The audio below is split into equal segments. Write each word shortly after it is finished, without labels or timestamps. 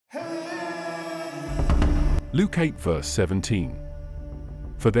Luke 8 verse 17.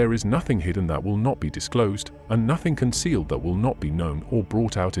 For there is nothing hidden that will not be disclosed, and nothing concealed that will not be known or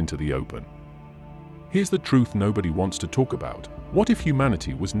brought out into the open. Here's the truth nobody wants to talk about. What if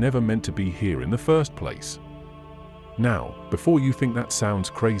humanity was never meant to be here in the first place? Now, before you think that sounds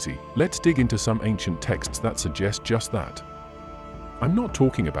crazy, let's dig into some ancient texts that suggest just that. I'm not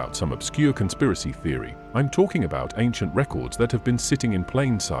talking about some obscure conspiracy theory. I'm talking about ancient records that have been sitting in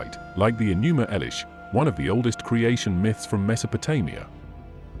plain sight, like the Enuma Elish, one of the oldest creation myths from Mesopotamia.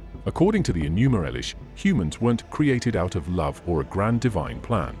 According to the Enuma Elish, humans weren't created out of love or a grand divine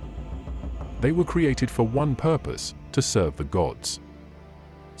plan. They were created for one purpose: to serve the gods.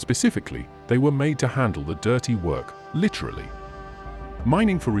 Specifically, they were made to handle the dirty work, literally.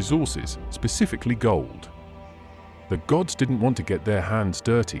 Mining for resources, specifically gold. The gods didn't want to get their hands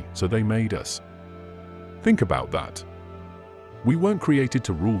dirty, so they made us. Think about that. We weren't created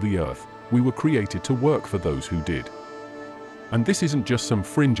to rule the earth, we were created to work for those who did. And this isn't just some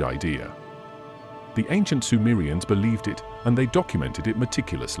fringe idea. The ancient Sumerians believed it, and they documented it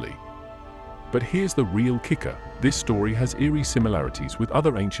meticulously. But here's the real kicker: this story has eerie similarities with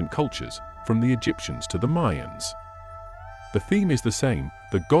other ancient cultures, from the Egyptians to the Mayans. The theme is the same: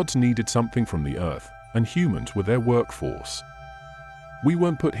 the gods needed something from the earth, and humans were their workforce. We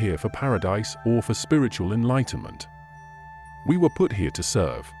weren't put here for paradise or for spiritual enlightenment. We were put here to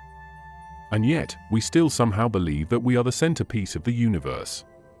serve. And yet, we still somehow believe that we are the centerpiece of the universe.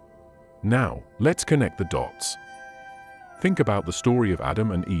 Now, let's connect the dots. Think about the story of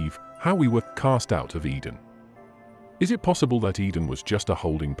Adam and Eve, how we were cast out of Eden. Is it possible that Eden was just a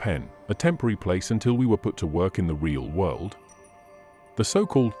holding pen, a temporary place until we were put to work in the real world? The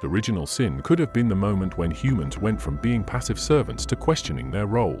so-called original sin could have been the moment when humans went from being passive servants to questioning their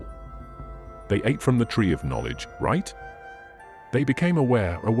role. They ate from the tree of knowledge, right? They became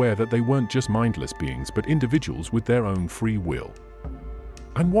aware that they weren't just mindless beings but individuals with their own free will.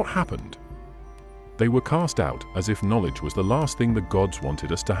 And what happened? They were cast out as if knowledge was the last thing the gods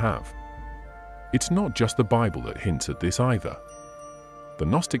wanted us to have. It's not just the Bible that hints at this either. The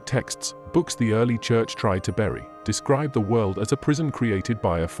Gnostic texts, books the early church tried to bury, describe the world as a prison created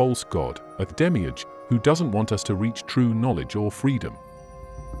by a false god, a demiurge, who doesn't want us to reach true knowledge or freedom.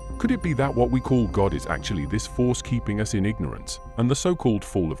 Could it be that what we call God is actually this force keeping us in ignorance, and the so-called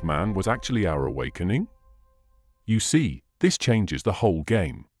fall of man was actually our awakening? You see, this changes the whole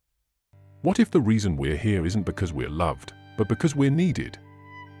game. What if the reason we're here isn't because we're loved, but because we're needed?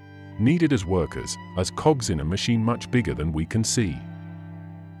 Needed as workers, as cogs in a machine much bigger than we can see.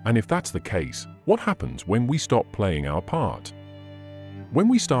 And if that's the case, what happens when we stop playing our part? When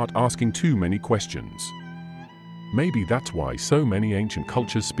we start asking too many questions? Maybe that's why so many ancient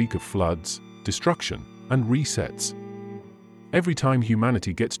cultures speak of floods, destruction, and resets. Every time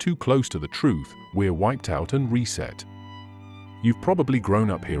humanity gets too close to the truth, we're wiped out and reset. You've probably grown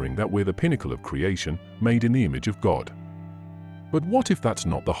up hearing that we're the pinnacle of creation, made in the image of God. But what if that's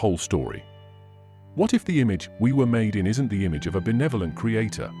not the whole story? What if the image we were made in isn't the image of a benevolent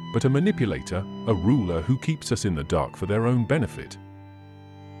creator, but a manipulator, a ruler who keeps us in the dark for their own benefit?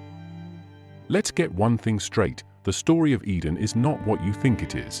 Let's get one thing straight: the story of Eden is not what you think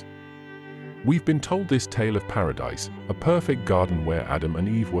it is. We've been told this tale of paradise, a perfect garden where Adam and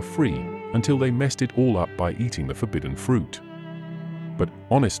Eve were free, until they messed it all up by eating the forbidden fruit. But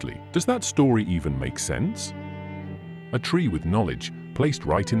honestly, does that story even make sense? A tree with knowledge, placed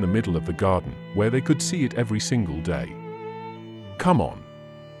right in the middle of the garden, where they could see it every single day. Come on.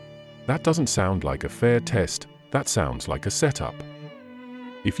 That doesn't sound like a fair test, that sounds like a setup.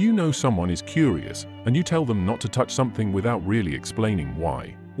 If you know someone is curious, and you tell them not to touch something without really explaining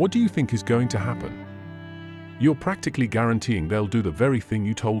why, what do you think is going to happen? You're practically guaranteeing they'll do the very thing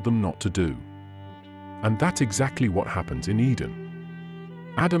you told them not to do. And that's exactly what happens in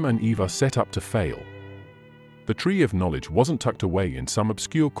Eden. Adam and Eve are set up to fail. The tree of knowledge wasn't tucked away in some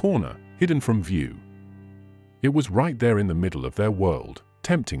obscure corner, hidden from view. It was right there in the middle of their world,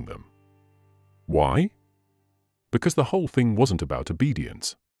 tempting them. Why? Because the whole thing wasn't about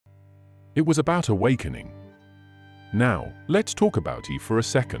obedience. It was about awakening. Now, let's talk about Eve for a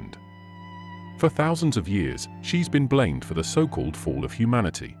second. For thousands of years, she's been blamed for the so-called fall of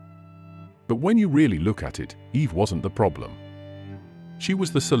humanity. But when you really look at it, Eve wasn't the problem. She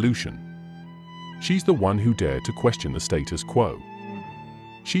was the solution. She's the one who dared to question the status quo.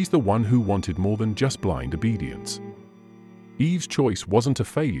 She's the one who wanted more than just blind obedience. Eve's choice wasn't a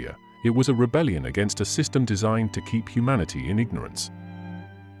failure, it was a rebellion against a system designed to keep humanity in ignorance.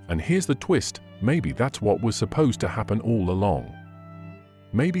 And here's the twist, maybe that's what was supposed to happen all along.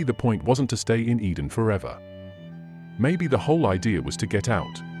 Maybe the point wasn't to stay in Eden forever. Maybe the whole idea was to get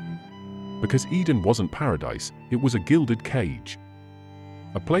out, Because Eden wasn't paradise, it was a gilded cage.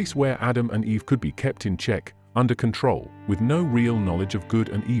 A place where Adam and Eve could be kept in check, under control, with no real knowledge of good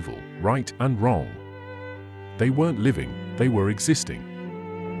and evil, right and wrong. They weren't living, they were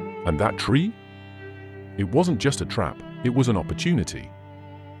existing. And that tree? It wasn't just a trap, it was an opportunity.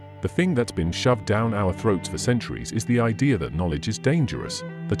 The thing that's been shoved down our throats for centuries is the idea that knowledge is dangerous,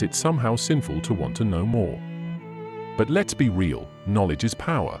 that it's somehow sinful to want to know more. But let's be real, knowledge is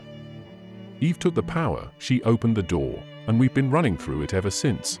power. Eve took the power, she opened the door, and we've been running through it ever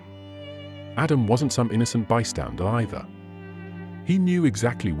since. Adam wasn't some innocent bystander either. He knew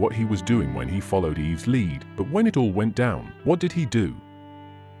exactly what he was doing when he followed Eve's lead, but when it all went down, what did he do?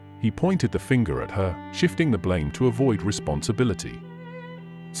 He pointed the finger at her, shifting the blame to avoid responsibility.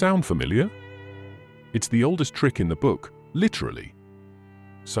 Sound familiar? It's the oldest trick in the book, literally.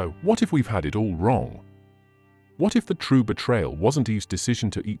 So, what if we've had it all wrong? What if the true betrayal wasn't Eve's decision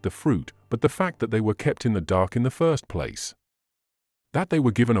to eat the fruit, but the fact that they were kept in the dark in the first place? That they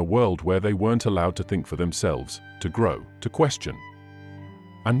were given a world where they weren't allowed to think for themselves, to grow, to question.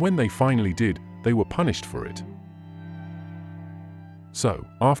 And when they finally did, they were punished for it. So,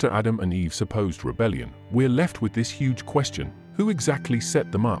 after Adam and Eve's supposed rebellion, we're left with this huge question: who exactly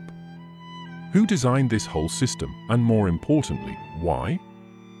set them up? Who designed this whole system, and more importantly, why?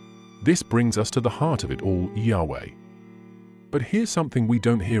 This brings us to the heart of it all, Yahweh. But here's something we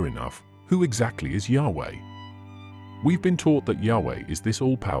don't hear enough: who exactly is Yahweh? We've been taught that Yahweh is this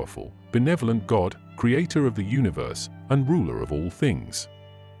all-powerful, benevolent God, creator of the universe, and ruler of all things.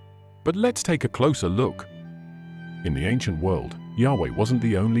 But let's take a closer look. In the ancient world, Yahweh wasn't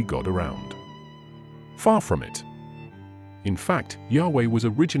the only God around. Far from it. In fact, Yahweh was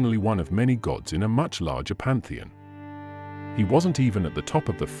originally one of many gods in a much larger pantheon. He wasn't even at the top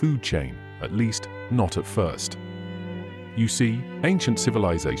of the food chain, at least, not at first. You see, ancient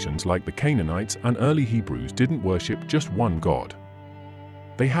civilizations like the Canaanites and early Hebrews didn't worship just one god.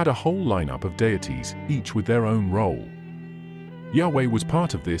 They had a whole lineup of deities, each with their own role. Yahweh was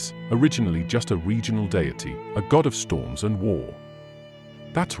part of this, originally just a regional deity, a god of storms and war.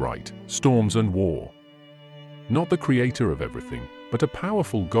 That's right, storms and war. Not the creator of everything, but a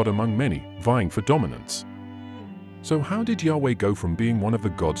powerful god among many, vying for dominance. So how did Yahweh go from being one of the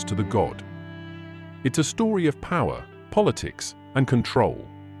gods to the god? It's a story of power, politics, and control.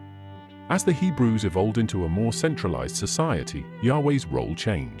 As the Hebrews evolved into a more centralized society, Yahweh's role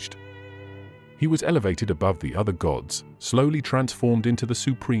changed. He was elevated above the other gods, slowly transformed into the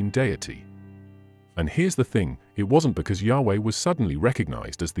supreme deity. And here's the thing, it wasn't because Yahweh was suddenly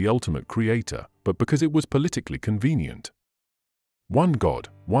recognized as the ultimate creator, but because it was politically convenient. One God,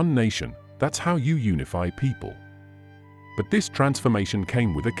 one nation, that's how you unify people. But this transformation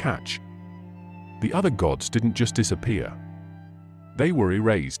came with a catch. The other gods didn't just disappear. They were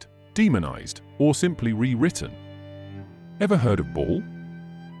erased, demonized, or simply rewritten. Ever heard of Baal?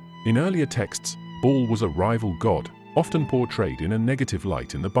 In earlier texts, Baal was a rival god, often portrayed in a negative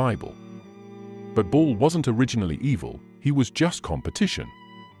light in the Bible. But Baal wasn't originally evil, he was just competition.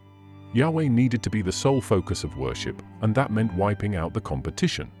 Yahweh needed to be the sole focus of worship, and that meant wiping out the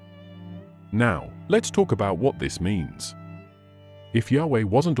competition. Now, let's talk about what this means. If Yahweh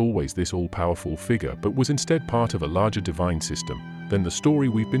wasn't always this all-powerful figure but was instead part of a larger divine system, then the story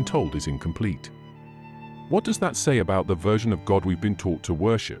we've been told is incomplete. What does that say about the version of God we've been taught to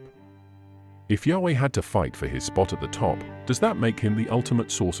worship? If Yahweh had to fight for his spot at the top, does that make him the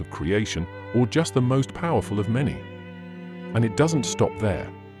ultimate source of creation, or just the most powerful of many? And it doesn't stop there.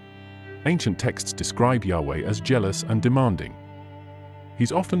 Ancient texts describe Yahweh as jealous and demanding.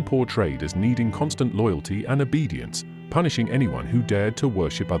 He's often portrayed as needing constant loyalty and obedience, punishing anyone who dared to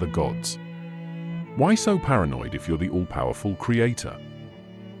worship other gods. Why so paranoid if you're the all-powerful creator?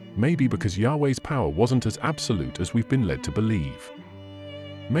 Maybe because Yahweh's power wasn't as absolute as we've been led to believe.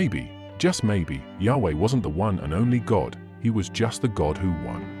 Maybe, just maybe, Yahweh wasn't the one and only God, he was just the God who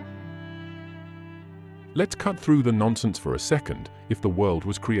won. Let's cut through the nonsense for a second. If the world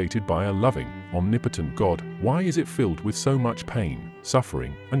was created by a loving, omnipotent God, why is it filled with so much pain,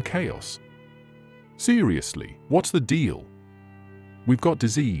 suffering, and chaos? Seriously, what's the deal? We've got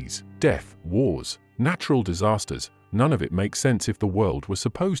disease, death, wars, natural disasters. None of it makes sense if the world was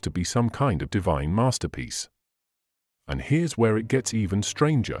supposed to be some kind of divine masterpiece. And here's where it gets even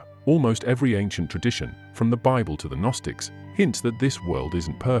stranger. Almost every ancient tradition, from the Bible to the Gnostics, hints that this world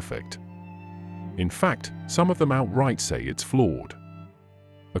isn't perfect. In fact, some of them outright say it's flawed.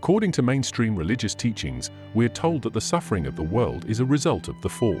 According to mainstream religious teachings, we're told that the suffering of the world is a result of the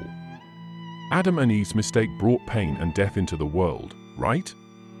fall. Adam and Eve's mistake brought pain and death into the world, right?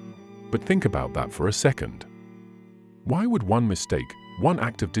 But think about that for a second. Why would one mistake, one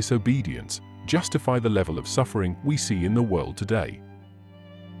act of disobedience, justify the level of suffering we see in the world today?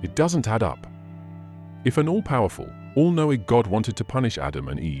 It doesn't add up. If an all-powerful, all-knowing God wanted to punish Adam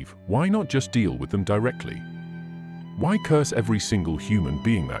and Eve, why not just deal with them directly? Why curse every single human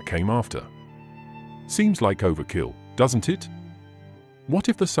being that came after? Seems like overkill, doesn't it? What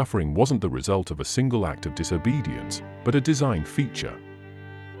if the suffering wasn't the result of a single act of disobedience, but a design feature?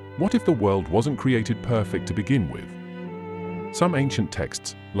 What if the world wasn't created perfect to begin with? Some ancient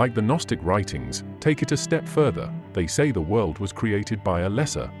texts, like the Gnostic writings, take it a step further. They say the world was created by a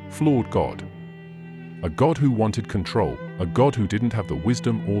lesser, flawed God. A God who wanted control, a God who didn't have the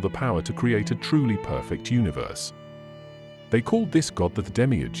wisdom or the power to create a truly perfect universe. They called this God the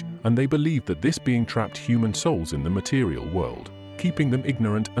demiurge, and they believed that this being trapped human souls in the material world, keeping them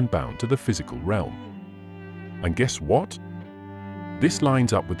ignorant and bound to the physical realm. And guess what? This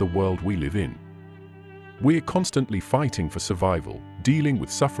lines up with the world we live in. We're constantly fighting for survival, dealing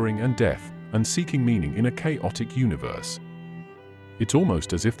with suffering and death, and seeking meaning in a chaotic universe. It's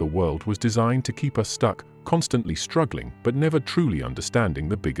almost as if the world was designed to keep us stuck, constantly struggling but never truly understanding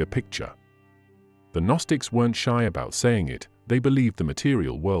the bigger picture. The Gnostics weren't shy about saying it. They believed the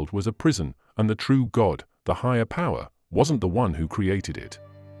material world was a prison, and the true God, the higher power, wasn't the one who created it.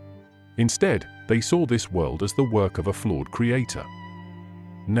 Instead, they saw this world as the work of a flawed creator.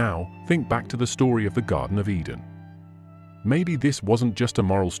 Now, think back to the story of the Garden of Eden. Maybe this wasn't just a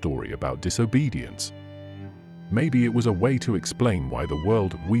moral story about disobedience. Maybe it was a way to explain why the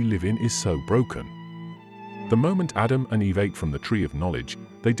world we live in is so broken. The moment Adam and Eve ate from the tree of knowledge,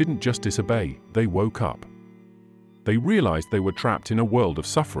 they didn't just disobey, they woke up. They realized they were trapped in a world of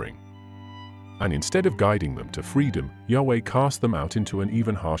suffering. And instead of guiding them to freedom, Yahweh cast them out into an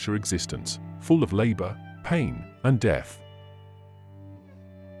even harsher existence, full of labor, pain, and death.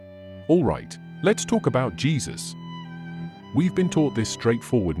 All right, let's talk about Jesus. We've been taught this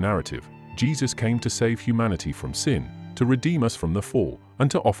straightforward narrative. Jesus came to save humanity from sin, to redeem us from the fall, and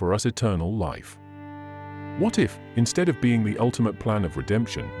to offer us eternal life. What if, instead of being the ultimate plan of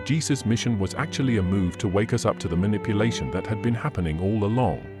redemption, Jesus' mission was actually a move to wake us up to the manipulation that had been happening all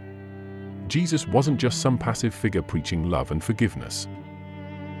along? Jesus wasn't just some passive figure preaching love and forgiveness.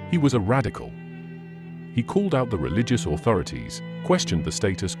 He was a radical. He called out the religious authorities, questioned the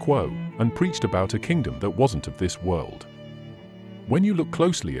status quo, and preached about a kingdom that wasn't of this world. When you look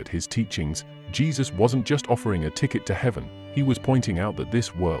closely at his teachings, Jesus wasn't just offering a ticket to heaven. He was pointing out that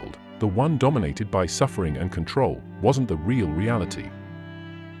this world, the one dominated by suffering and control, wasn't the real reality.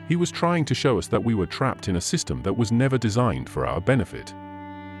 He was trying to show us that we were trapped in a system that was never designed for our benefit.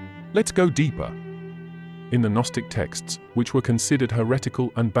 Let's go deeper. In the Gnostic texts, which were considered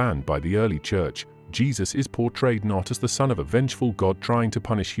heretical and banned by the early church, Jesus is portrayed not as the son of a vengeful God trying to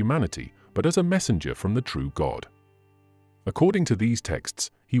punish humanity, but as a messenger from the true God. According to these texts,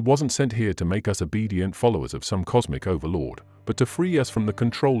 he wasn't sent here to make us obedient followers of some cosmic overlord, but to free us from the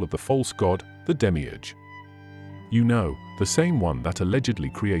control of the false god, the demiurge. You know, the same one that allegedly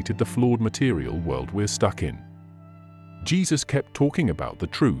created the flawed material world we're stuck in. Jesus kept talking about the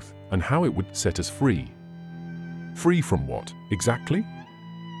truth and how it would set us free. Free from what, exactly?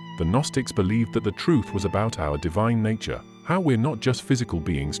 The Gnostics believed that the truth was about our divine nature, how we're not just physical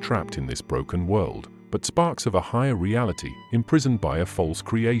beings trapped in this broken world, but sparks of a higher reality, imprisoned by a false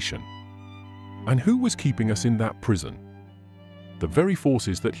creation. And who was keeping us in that prison? The very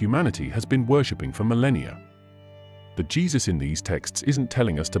forces that humanity has been worshipping for millennia. The Jesus in these texts isn't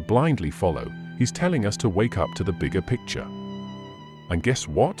telling us to blindly follow, he's telling us to wake up to the bigger picture. And guess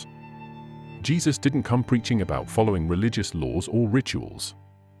what? Jesus didn't come preaching about following religious laws or rituals.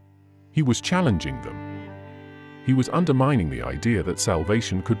 He was challenging them. He was undermining the idea that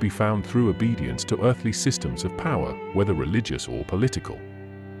salvation could be found through obedience to earthly systems of power, whether religious or political.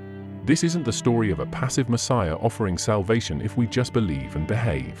 This isn't the story of a passive Messiah offering salvation if we just believe and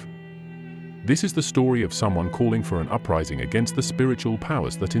behave. This is the story of someone calling for an uprising against the spiritual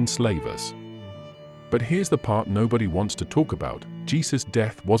powers that enslave us. But here's the part nobody wants to talk about. Jesus'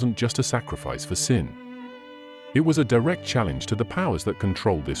 death wasn't just a sacrifice for sin. It was a direct challenge to the powers that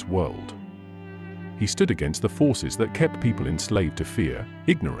control this world. He stood against the forces that kept people enslaved to fear,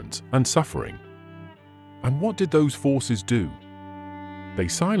 ignorance, and suffering. And what did those forces do? They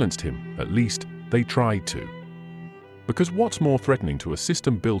silenced him, at least, they tried to. Because what's more threatening to a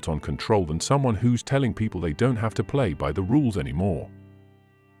system built on control than someone who's telling people they don't have to play by the rules anymore?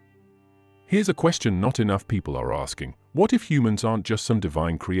 Here's a question not enough people are asking. What if humans aren't just some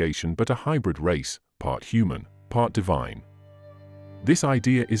divine creation but a hybrid race, part human, part divine? This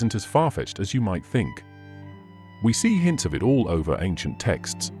idea isn't as far-fetched as you might think. We see hints of it all over ancient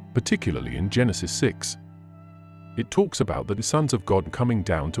texts, particularly in Genesis 6. It talks about the sons of God coming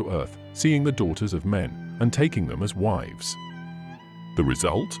down to earth, seeing the daughters of men, and taking them as wives. The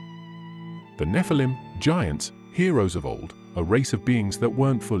result? The Nephilim, giants, heroes of old, a race of beings that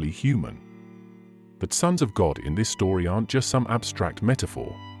weren't fully human. But sons of God in this story aren't just some abstract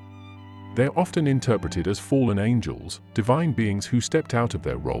metaphor. They're often interpreted as fallen angels, divine beings who stepped out of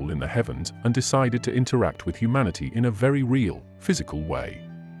their role in the heavens and decided to interact with humanity in a very real, physical way.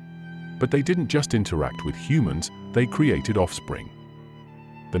 But they didn't just interact with humans, they created offspring.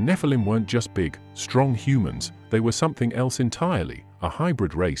 The Nephilim weren't just big, strong humans, they were something else entirely, a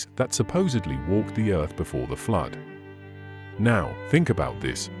hybrid race that supposedly walked the earth before the flood. Now, think about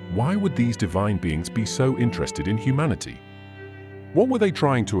this. Why would these divine beings be so interested in humanity? What were they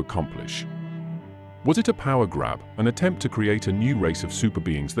trying to accomplish? Was it a power grab, an attempt to create a new race of super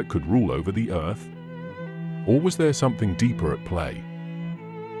beings that could rule over the earth? Or was there something deeper at play?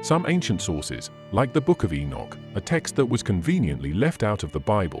 Some ancient sources, like the Book of Enoch, a text that was conveniently left out of the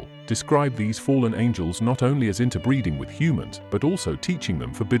Bible, describe these fallen angels not only as interbreeding with humans, but also teaching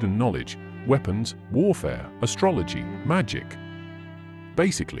them forbidden knowledge, weapons, warfare, astrology, magic.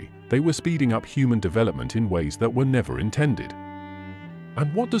 Basically, they were speeding up human development in ways that were never intended.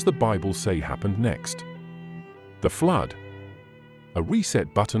 And what does the Bible say happened next? The flood. A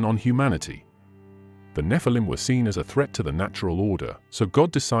reset button on humanity. The Nephilim were seen as a threat to the natural order, so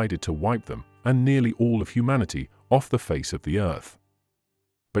God decided to wipe them, and nearly all of humanity, off the face of the earth.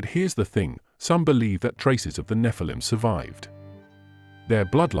 But here's the thing, some believe that traces of the Nephilim survived. Their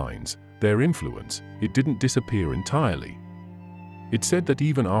bloodlines, their influence, it didn't disappear entirely. It's said that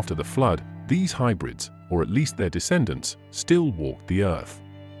even after the flood, these hybrids, or at least their descendants, still walked the earth.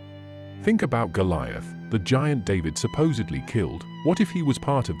 Think about Goliath, the giant David supposedly killed. What if he was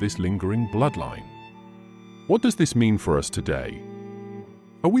part of this lingering bloodline? What does this mean for us today?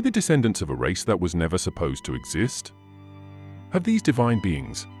 Are we the descendants of a race that was never supposed to exist? Have these divine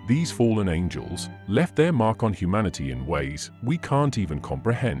beings, these fallen angels, left their mark on humanity in ways we can't even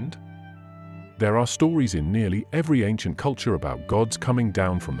comprehend? There are stories in nearly every ancient culture about gods coming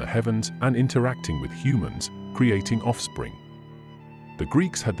down from the heavens and interacting with humans, creating offspring. The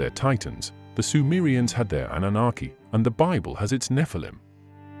Greeks had their Titans, the Sumerians had their Anunnaki, and the Bible has its Nephilim.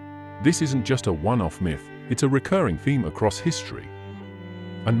 This isn't just a one-off myth, it's a recurring theme across history.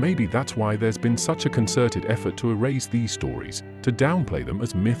 And maybe that's why there's been such a concerted effort to erase these stories, to downplay them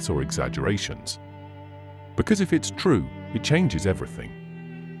as myths or exaggerations. Because if it's true, it changes everything.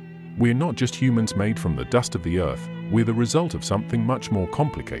 We're not just humans made from the dust of the earth, we're the result of something much more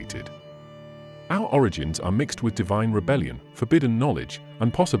complicated. Our origins are mixed with divine rebellion, forbidden knowledge,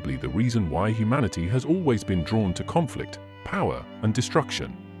 and possibly the reason why humanity has always been drawn to conflict, power, and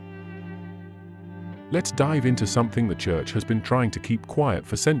destruction. Let's dive into something the church has been trying to keep quiet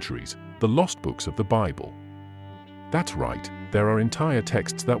for centuries, the lost books of the Bible. That's right, there are entire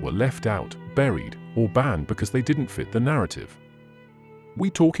texts that were left out, buried, or banned because they didn't fit the narrative. We're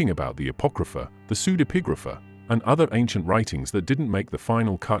talking about the Apocrypha, the Pseudepigrapha, and other ancient writings that didn't make the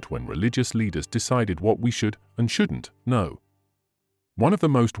final cut when religious leaders decided what we should and shouldn't know. One of the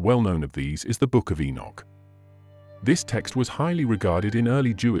most well-known of these is the Book of Enoch. This text was highly regarded in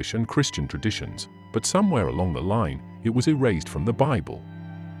early Jewish and Christian traditions, but somewhere along the line, it was erased from the Bible.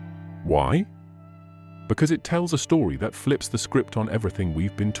 Why? Because it tells a story that flips the script on everything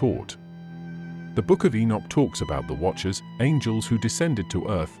we've been taught. The Book of Enoch talks about the Watchers, angels who descended to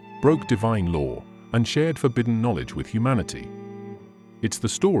earth, broke divine law, and shared forbidden knowledge with humanity. It's the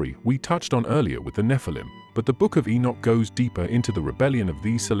story we touched on earlier with the Nephilim, but the Book of Enoch goes deeper into the rebellion of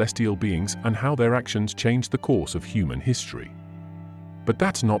these celestial beings and how their actions changed the course of human history. But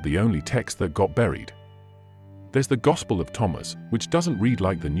that's not the only text that got buried. There's the Gospel of Thomas, which doesn't read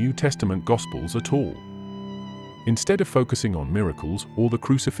like the New Testament Gospels at all. Instead of focusing on miracles or the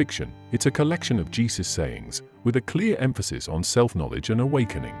crucifixion, it's a collection of Jesus' sayings, with a clear emphasis on self-knowledge and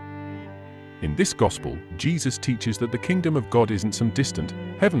awakening. In this Gospel, Jesus teaches that the kingdom of God isn't some distant,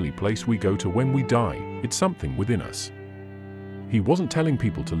 heavenly place we go to when we die, it's something within us. He wasn't telling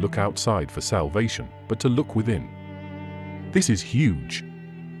people to look outside for salvation, but to look within. This is huge,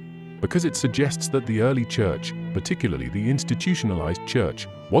 because it suggests that the early church, particularly the institutionalized church,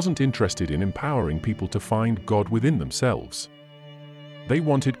 wasn't interested in empowering people to find God within themselves. They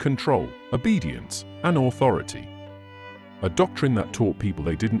wanted control, obedience, and authority. A doctrine that taught people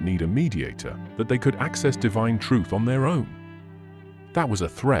they didn't need a mediator, that they could access divine truth on their own. That was a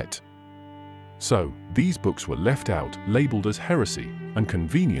threat. So, these books were left out, labeled as heresy, and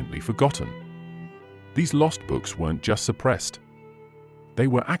conveniently forgotten. These lost books weren't just suppressed. They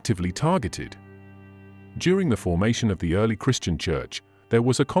were actively targeted. During the formation of the early Christian church, There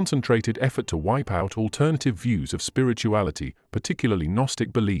was a concentrated effort to wipe out alternative views of spirituality, particularly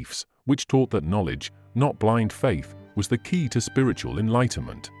Gnostic beliefs, which taught that knowledge, not blind faith, was the key to spiritual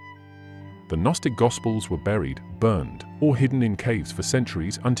enlightenment. The Gnostic Gospels were buried, burned, or hidden in caves for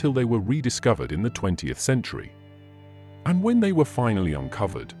centuries until they were rediscovered in the 20th century. And when they were finally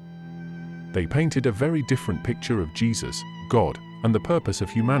uncovered, they painted a very different picture of Jesus, God, and the purpose of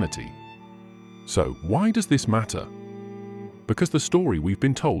humanity. So, why does this matter? Because the story we've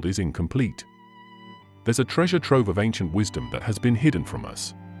been told is incomplete. There's a treasure trove of ancient wisdom that has been hidden from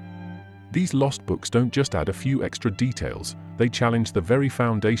us. These lost books don't just add a few extra details, they challenge the very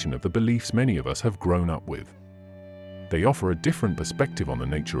foundation of the beliefs many of us have grown up with. They offer a different perspective on the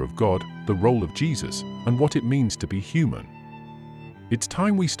nature of God, the role of Jesus, and what it means to be human. It's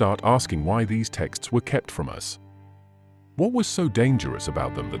time we start asking why these texts were kept from us. What was so dangerous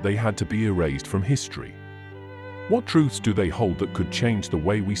about them that they had to be erased from history? What truths do they hold that could change the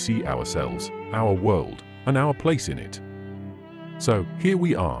way we see ourselves, our world, and our place in it? So, here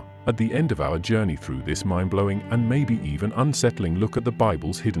we are, at the end of our journey through this mind-blowing and maybe even unsettling look at the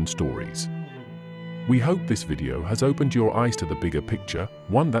Bible's hidden stories. We hope this video has opened your eyes to the bigger picture,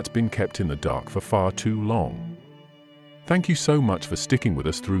 one that's been kept in the dark for far too long. Thank you so much for sticking with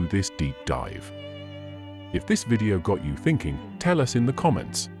us through this deep dive. If this video got you thinking, tell us in the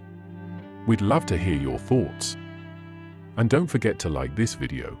comments. We'd love to hear your thoughts. And don't forget to like this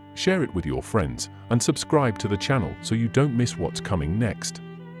video, share it with your friends, and subscribe to the channel so you don't miss what's coming next.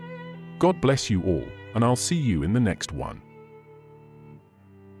 God bless you all, and I'll see you in the next one.